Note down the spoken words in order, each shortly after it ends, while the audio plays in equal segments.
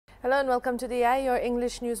Hello and welcome to the your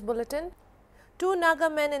English News Bulletin. Two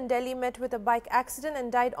Naga men in Delhi met with a bike accident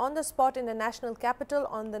and died on the spot in the national capital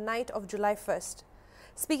on the night of July 1st.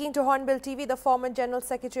 Speaking to Hornbill TV, the former General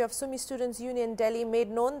Secretary of Sumi Students Union Delhi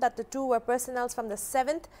made known that the two were personnel from the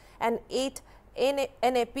 7th and 8th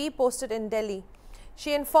NAP posted in Delhi.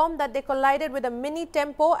 She informed that they collided with a mini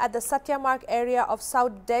tempo at the Satya Marg area of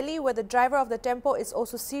South Delhi, where the driver of the tempo is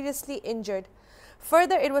also seriously injured.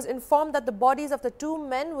 Further, it was informed that the bodies of the two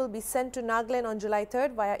men will be sent to Nagaland on July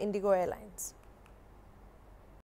 3rd via Indigo Airlines.